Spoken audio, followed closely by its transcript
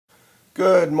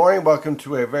Good morning. Welcome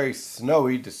to a very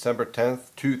snowy December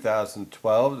 10th,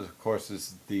 2012. Of course, this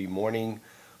is the morning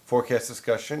forecast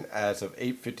discussion as of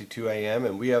 8:52 a.m.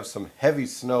 and we have some heavy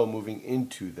snow moving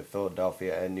into the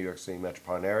Philadelphia and New York City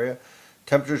metropolitan area.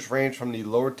 Temperatures range from the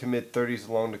lower to mid 30s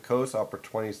along the coast, upper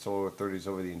 20s to lower 30s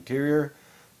over the interior.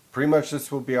 Pretty much this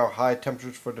will be our high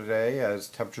temperatures for today, as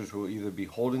temperatures will either be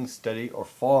holding steady or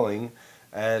falling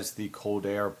as the cold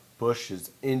air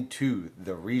pushes into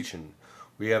the region.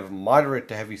 We have moderate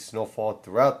to heavy snowfall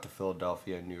throughout the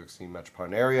Philadelphia and New York City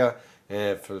metropolitan area,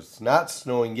 and if it's not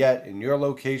snowing yet in your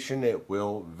location, it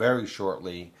will very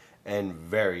shortly and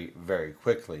very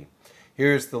quickly.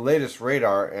 Here's the latest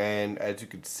radar, and as you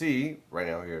can see right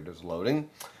now, here it is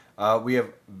loading. We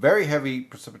have very heavy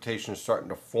precipitation starting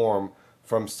to form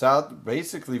from south,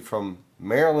 basically from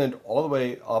Maryland all the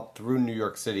way up through New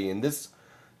York City, and this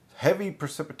heavy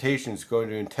precipitation is going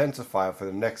to intensify for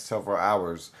the next several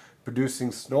hours,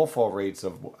 producing snowfall rates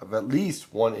of at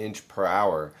least 1 inch per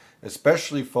hour,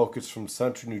 especially focused from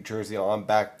central New Jersey on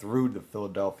back through the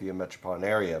Philadelphia metropolitan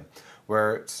area,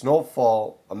 where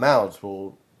snowfall amounts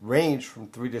will range from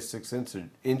 3 to 6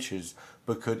 inches,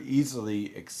 but could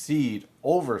easily exceed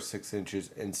over 6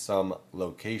 inches in some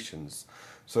locations.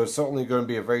 So it's certainly going to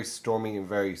be a very stormy and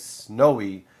very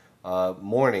snowy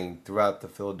morning throughout the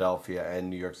Philadelphia and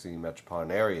New York City metropolitan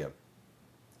area.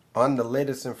 On the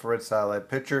latest infrared satellite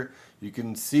picture, you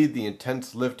can see the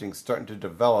intense lifting starting to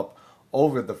develop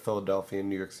over the Philadelphia and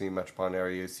New York City metropolitan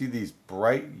area. You see these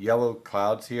bright yellow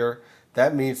clouds here.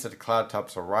 That means that the cloud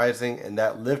tops are rising and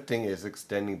that lifting is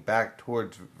extending back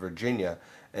towards Virginia.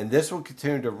 And this will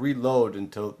continue to reload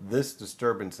until this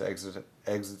disturbance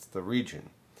exits the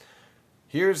region.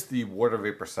 Here's the water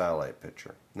vapor satellite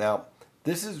picture. Now,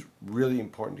 this is really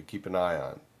important to keep an eye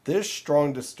on. This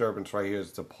strong disturbance right here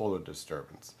is the polar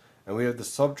disturbance, and we have the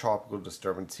subtropical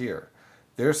disturbance here.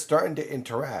 They're starting to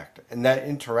interact, and that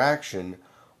interaction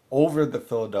over the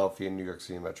Philadelphia and New York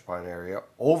City metropolitan area,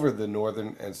 over the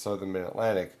northern and southern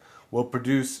mid-Atlantic, will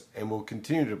produce and will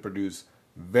continue to produce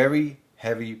very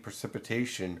heavy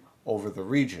precipitation over the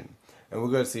region. And we're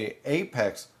going to see an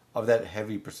apex of that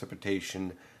heavy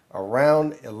precipitation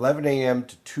around 11 a.m.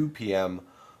 to 2 p.m.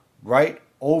 right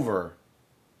over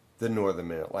the northern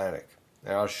mid-Atlantic.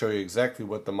 And I'll show you exactly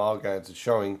what the model guidance is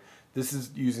showing. This is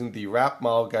using the RAP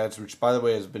model guidance, which by the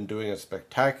way has been doing a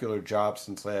spectacular job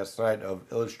since last night of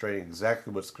illustrating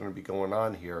exactly what's going to be going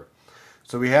on here.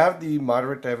 So we have the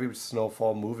moderate to heavy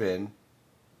snowfall move in.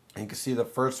 You can see the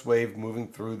first wave moving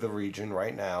through the region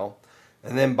right now.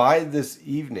 And then by this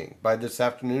evening, by this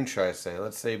afternoon, should I say,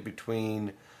 let's say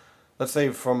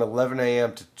from 11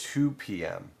 a.m. to 2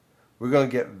 p.m., we're going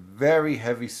to get very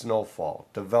heavy snowfall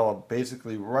develop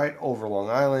basically right over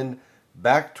Long Island,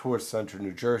 back towards central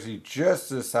New Jersey, just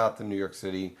to the south of New York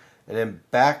City, and then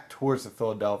back towards the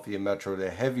Philadelphia metro, the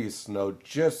heaviest snow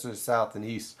just to the south and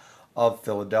east of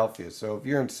Philadelphia. So if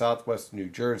you're in southwest New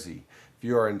Jersey, if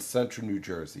you are in central New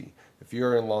Jersey, if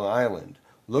you're in Long Island,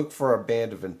 look for a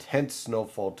band of intense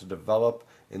snowfall to develop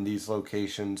in these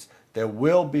locations. There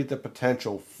will be the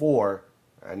potential for,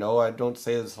 I know I don't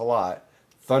say this a lot,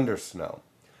 thunder snow.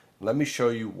 Let me show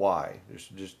you why. This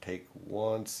should just take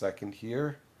 1 second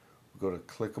here. We'll go to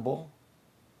clickable.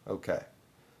 Okay.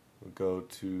 We'll go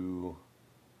to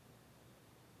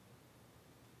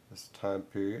this time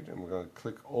period and we're going to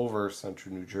click over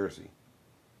central New Jersey.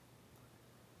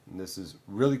 And this is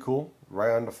really cool.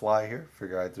 Right on the fly here.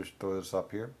 Figure I'd just throw this up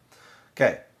here.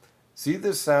 Okay. See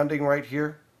this sounding right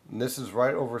here? And this is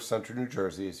right over central New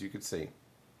Jersey, as you can see.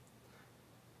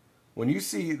 When you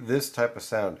see this type of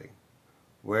sounding,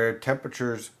 where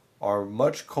temperatures are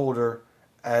much colder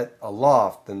at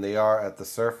aloft than they are at the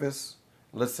surface,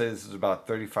 let's say this is about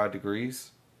 35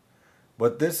 degrees,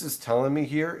 what this is telling me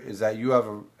here is that you have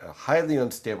a highly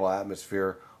unstable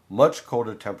atmosphere, much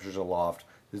colder temperatures aloft.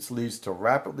 This leads to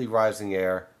rapidly rising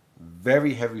air,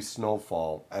 very heavy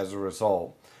snowfall as a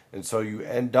result, and so you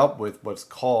end up with what's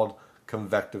called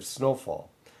convective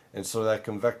snowfall. And so that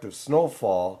convective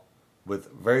snowfall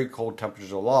with very cold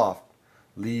temperatures aloft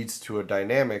leads to a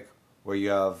dynamic where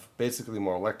you have basically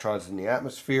more electrons in the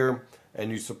atmosphere and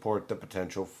you support the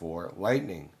potential for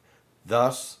lightning.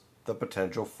 Thus, the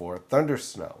potential for thunder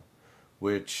snow,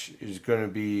 which is going to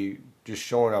be just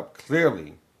showing up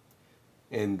clearly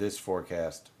in this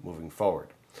forecast moving forward.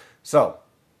 So,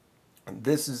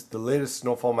 this is the latest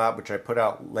snowfall map which I put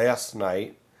out last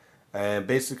night, and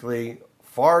basically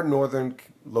far northern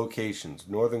locations,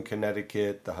 northern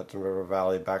Connecticut, the Hudson River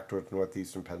Valley, back towards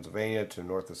northeastern Pennsylvania to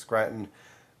north of Scranton,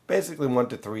 basically 1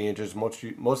 to 3 inches. Most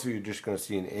of you are just going to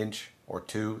see 1 inch or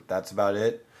 2. That's about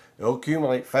it. It'll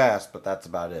accumulate fast, but that's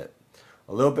about it.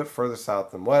 a little bit further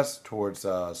south and west towards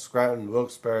Scranton,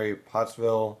 Wilkes-Barre,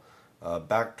 Pottsville,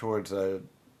 back towards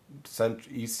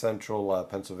east central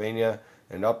Pennsylvania,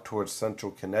 and up towards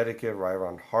central Connecticut, right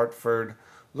around Hartford.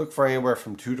 Look for anywhere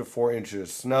from 2 to 4 inches of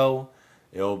snow.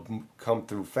 It'll come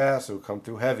through fast, it'll come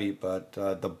through heavy, but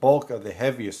the bulk of the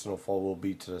heaviest snowfall will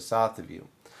be to the south of you.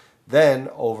 Then,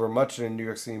 over much of the New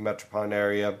York City metropolitan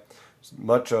area,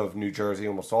 much of New Jersey,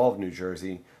 almost all of New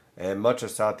Jersey, and much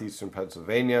of southeastern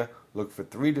Pennsylvania, look for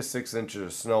 3 to 6 inches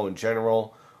of snow in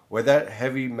general. Where that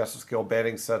heavy mesoscale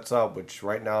banding sets up, which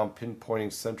right now I'm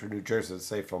pinpointing central New Jersey,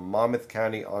 say from Monmouth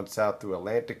County on south through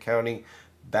Atlantic County,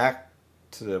 back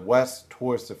to the west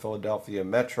towards the Philadelphia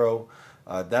metro.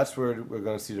 That's where we're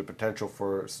going to see the potential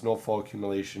for snowfall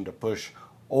accumulation to push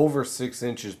over 6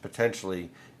 inches potentially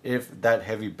if that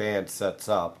heavy band sets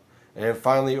up. And then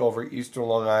finally over eastern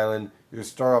Long Island, you'll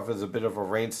start off as a bit of a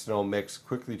rain-snow mix,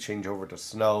 quickly change over to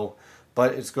snow,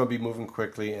 but it's going to be moving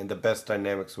quickly, and the best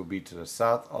dynamics will be to the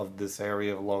south of this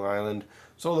area of Long Island,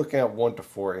 so looking at 1 to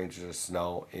 4 inches of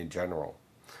snow in general.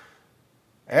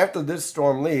 After this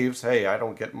storm leaves, hey, I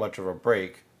don't get much of a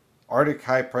break. Arctic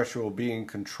high pressure will be in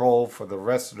control for the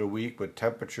rest of the week with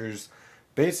temperatures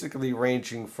basically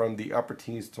ranging from the upper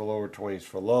teens to lower 20s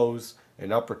for lows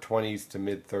and upper 20s to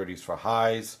mid 30s for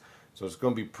highs. So it's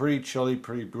going to be pretty chilly,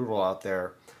 pretty brutal out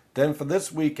there. Then for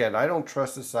this weekend, I don't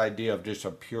trust this idea of just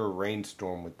a pure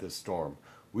rainstorm with this storm.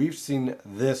 We've seen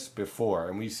this before,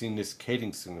 and we've seen this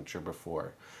Kading signature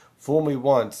before. Fool me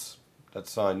once,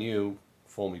 that's on you.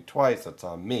 Fool me twice, that's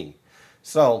on me.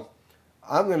 So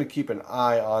I'm going to keep an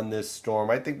eye on this storm.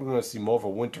 I think we're going to see more of a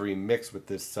wintry mix with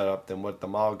this setup than what the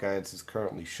model guidance is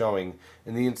currently showing.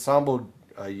 And the ensemble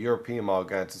European model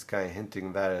guidance is kind of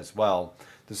hinting that as well.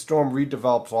 The storm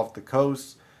redevelops off the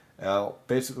coast,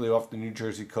 basically off the New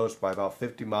Jersey coast by about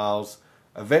 50 miles.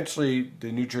 Eventually,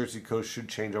 the New Jersey coast should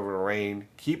change over to rain.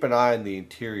 Keep an eye on the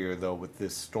interior, though, with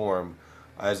this storm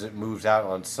as it moves out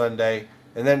on Sunday.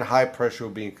 And then high pressure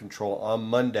will be in control on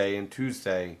Monday and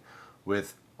Tuesday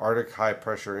with Arctic high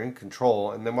pressure in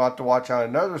control. And then we'll have to watch out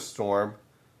another storm,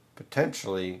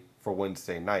 potentially, for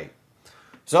Wednesday night.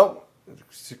 So,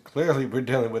 clearly we're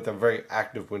dealing with a very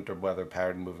active winter weather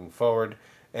pattern moving forward.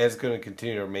 And it's going to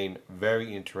continue to remain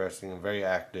very interesting and very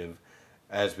active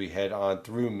as we head on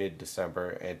through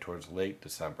mid-December and towards late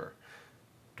December.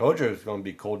 Told you it was going to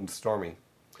be cold and stormy.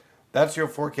 That's your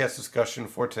forecast discussion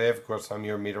for today. Of course, I'm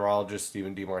your meteorologist,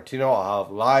 Stephen DiMartino. I'll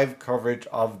have live coverage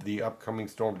of the upcoming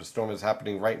storm. The storm is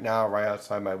happening right now, right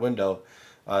outside my window,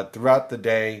 throughout the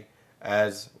day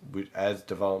as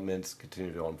developments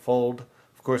continue to unfold.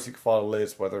 Of course, you can follow the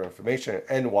latest weather information at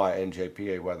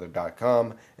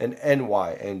nyNJPAweather.com and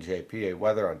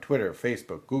NYNJPAweather on Twitter,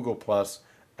 Facebook, Google+,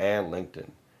 and LinkedIn.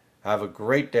 Have a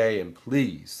great day, and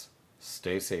please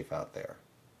stay safe out there.